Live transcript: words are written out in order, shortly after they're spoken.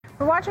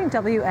We're watching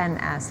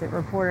WNS. It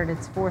reported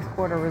its fourth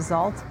quarter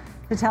results.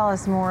 To tell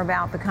us more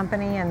about the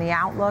company and the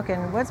outlook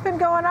and what's been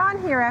going on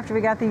here after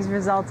we got these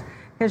results,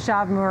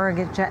 Keshav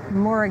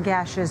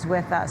Murugesh is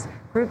with us,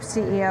 Group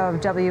CEO of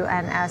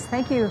WNS.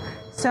 Thank you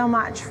so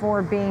much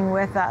for being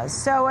with us.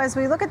 So as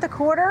we look at the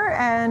quarter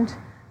and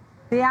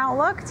the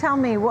outlook, tell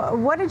me,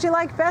 what did you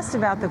like best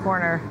about the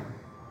quarter?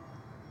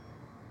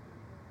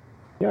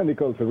 Yeah,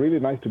 Nicole, it's really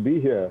nice to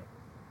be here.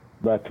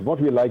 But what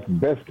we like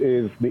best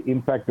is the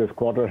impact this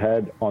quarter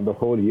had on the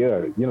whole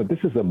year. You know, this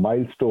is a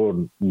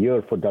milestone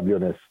year for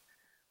WNS.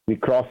 We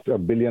crossed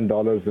 $1 billion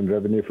in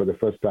revenue for the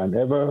first time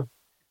ever.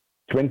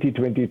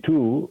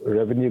 2022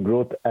 revenue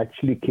growth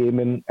actually came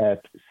in at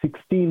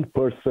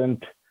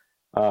 16%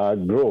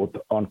 growth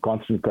on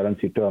constant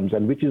currency terms,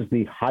 and which is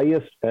the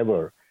highest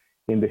ever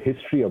in the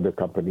history of the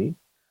company.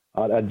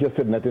 Our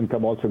adjusted net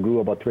income also grew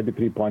about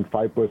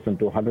 23.5%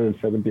 to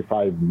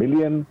 $175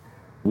 million.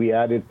 We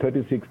added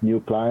 36 new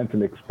clients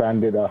and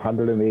expanded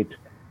 108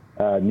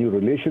 new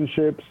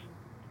relationships.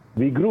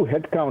 We grew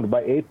headcount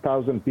by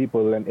 8,000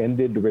 people and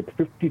ended with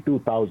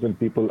 52,000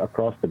 people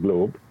across the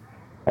globe.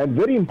 And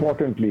very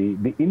importantly,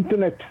 the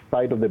internet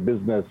side of the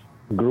business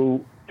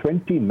grew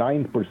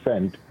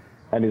 29%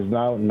 and is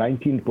now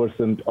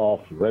 19% of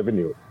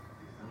revenue.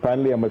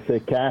 Finally, I must say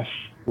cash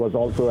was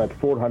also at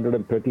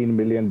 $413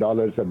 million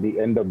at the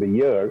end of the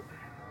year,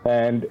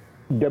 and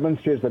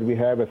demonstrates that we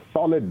have a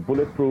solid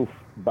bulletproof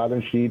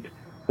balance sheet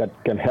that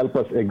can help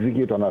us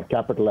execute on our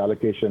capital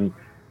allocation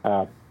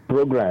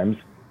programs.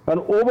 And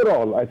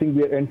overall, I think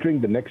we are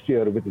entering the next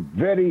year with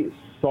very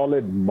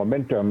solid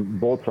momentum,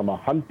 both from a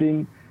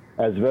hunting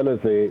as well as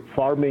a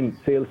farming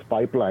sales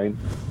pipeline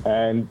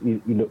and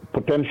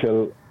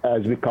potential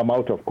as we come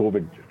out of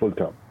COVID full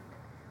term.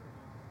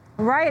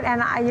 Right,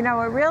 and it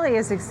really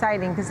is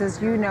exciting because,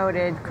 as you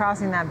noted,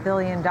 crossing that $1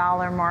 billion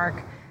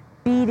mark,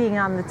 beating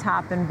on the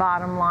top and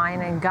bottom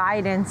line and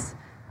guidance,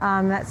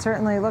 that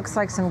certainly looks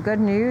like some good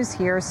news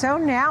here. So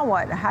now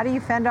what? How do you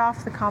fend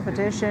off the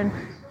competition,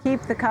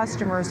 keep the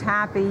customers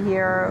happy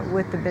here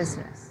with the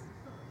business?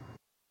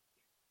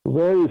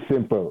 Very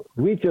simple.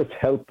 We just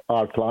help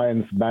our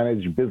clients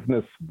manage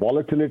business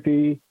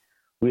volatility.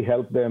 We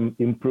help them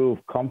improve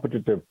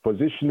competitive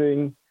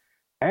positioning,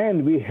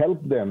 and we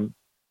help them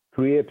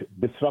create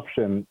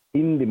disruption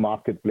in the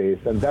marketplace.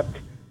 And that,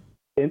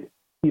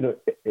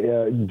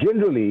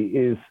 generally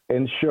is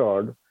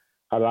ensured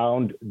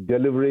around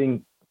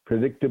delivering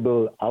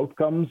predictable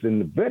outcomes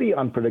in very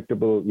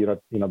unpredictable,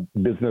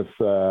 business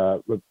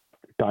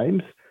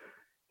times.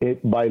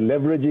 By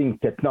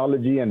leveraging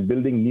technology and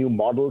building new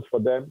models for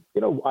them.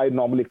 I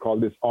normally call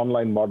this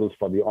online models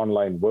for the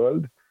online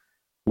world.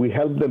 We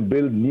help them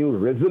build new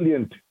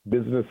resilient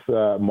business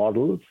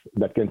models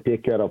that can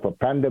take care of a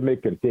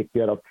pandemic and take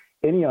care of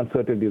any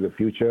uncertainty of the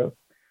future.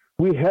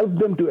 We help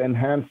them to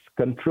enhance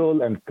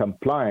control and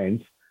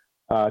compliance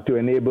to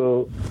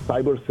enable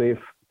cyber safe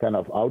kind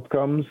of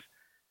outcomes.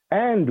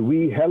 And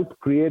we help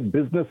create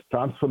business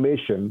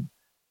transformation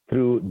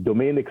through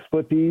domain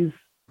expertise,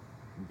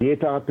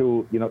 data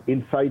to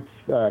insights,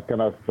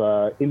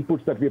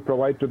 inputs that we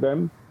provide to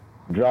them,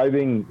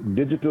 driving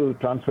digital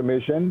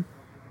transformation,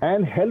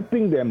 and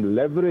helping them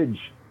leverage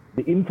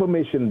the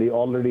information they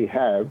already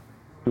have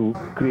to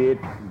create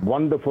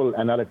wonderful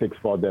analytics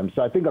for them.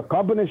 So I think a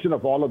combination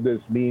of all of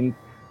this means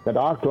that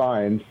our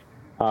clients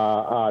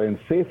are in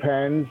safe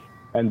hands,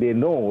 and they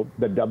know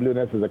that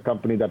WNS is a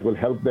company that will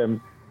help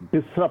them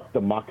disrupt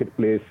the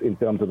marketplace in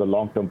terms of the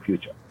long-term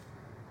future.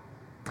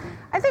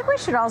 I think we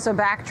should also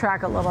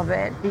backtrack a little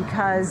bit,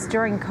 because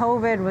during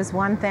COVID was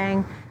one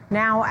thing.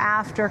 Now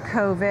after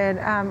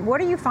COVID,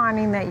 what are you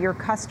finding that your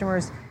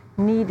customers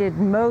needed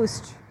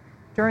most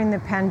during the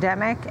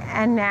pandemic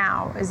and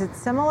now? Is it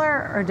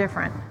similar or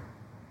different?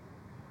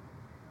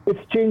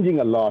 It's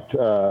changing a lot.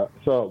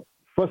 So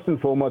first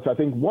and foremost, I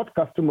think what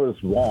customers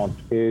want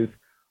is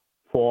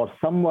for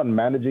someone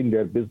managing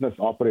their business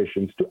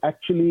operations to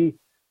actually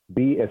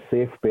be a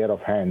safe pair of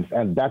hands.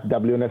 And that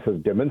WNS has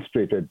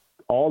demonstrated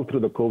all through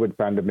the COVID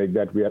pandemic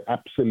that we are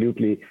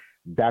absolutely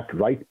that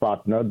right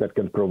partner that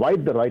can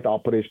provide the right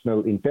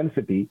operational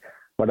intensity,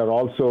 but are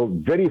also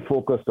very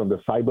focused on the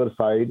cyber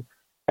side,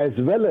 as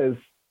well as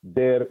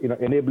their,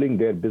 enabling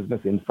their business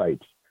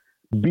insights.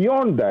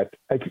 Beyond that,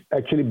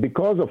 actually,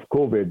 because of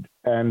COVID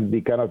and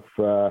the kind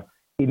of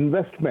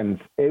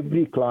investments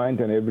every client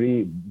and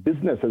every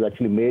business has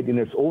actually made in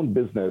its own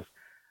business,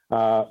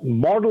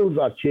 models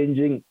are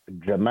changing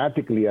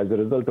dramatically, as a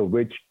result of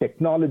which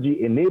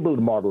technology-enabled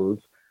models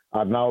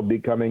are now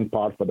becoming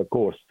part of the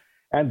course.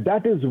 And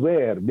that is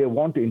where they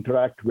want to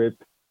interact with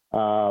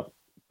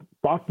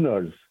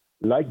partners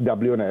like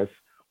WNS,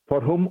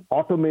 for whom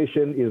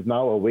automation is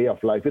now a way of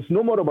life. It's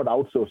no more about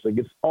outsourcing,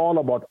 it's all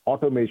about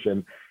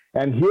automation.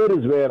 And here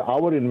is where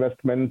our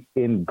investments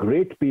in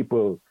great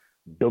people,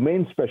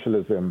 domain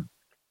specialism,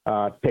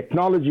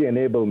 technology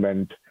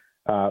enablement,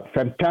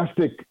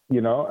 fantastic,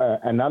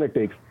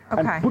 analytics,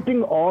 and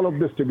putting all of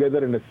this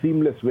together in a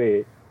seamless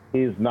way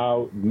is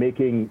now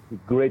making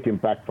great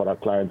impact for our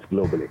clients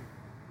globally.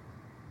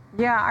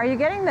 Yeah, are you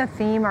getting the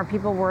theme? Are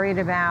people worried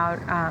about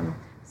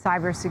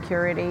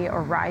cybersecurity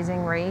or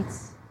rising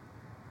rates?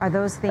 Are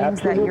those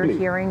themes that you're Absolutely.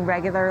 hearing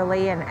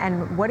regularly?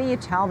 And what do you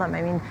tell them?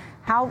 I mean,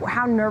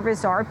 how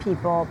nervous are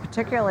people,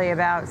 particularly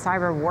about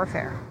cyber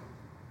warfare?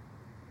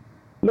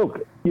 Look,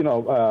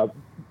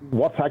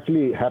 what's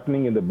actually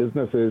happening in the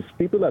business is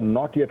people are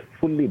not yet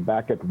fully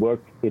back at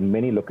work in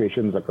many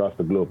locations across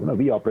the globe.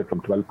 We operate from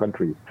 12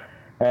 countries.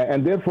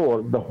 And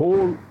therefore, the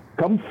whole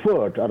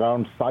comfort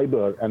around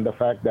cyber and the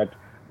fact that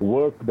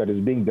work that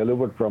is being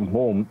delivered from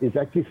home is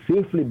actually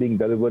safely being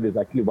delivered is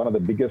actually one of the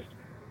biggest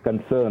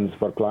concerns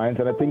for clients.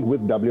 And I think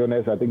with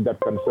WNS, I think that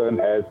concern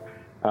has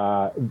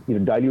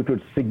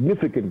diluted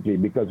significantly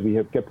because we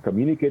have kept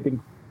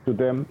communicating to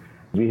them.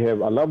 We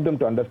have allowed them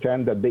to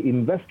understand that the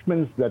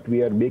investments that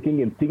we are making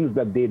in things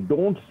that they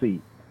don't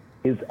see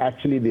is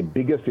actually the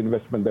biggest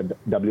investment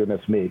that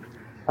WNS makes.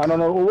 And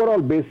on an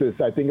overall basis,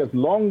 I think as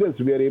long as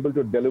we are able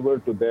to deliver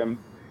to them,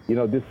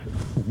 this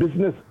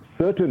business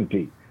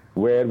certainty,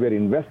 where we're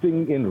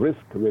investing in risk,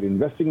 we're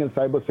investing in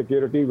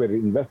cybersecurity, we're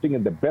investing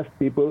in the best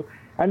people,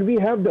 and we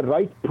have the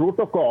right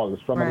protocols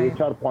from an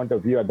HR point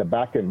of view at the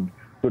back end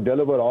to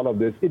deliver all of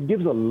this, it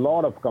gives a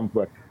lot of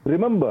comfort.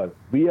 Remember,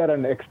 we are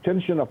an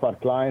extension of our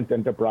client's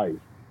enterprise,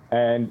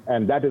 and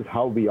that is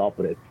how we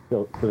operate.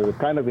 So the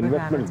kind of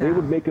investments they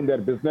would make in their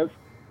business,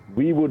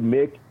 we would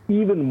make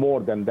even more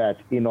than that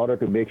in order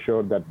to make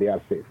sure that they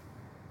are safe.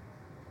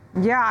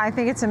 Yeah, I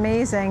think it's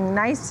amazing.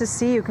 Nice to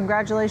see you.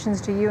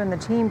 Congratulations to you and the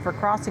team for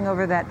crossing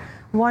over that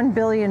 $1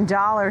 billion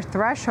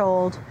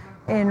threshold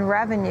in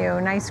revenue.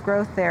 Nice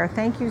growth there.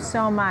 Thank you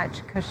so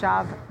much,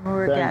 Keshav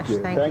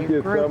Murugesh. Thank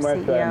you Group so much,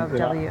 CEO of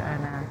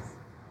WNS.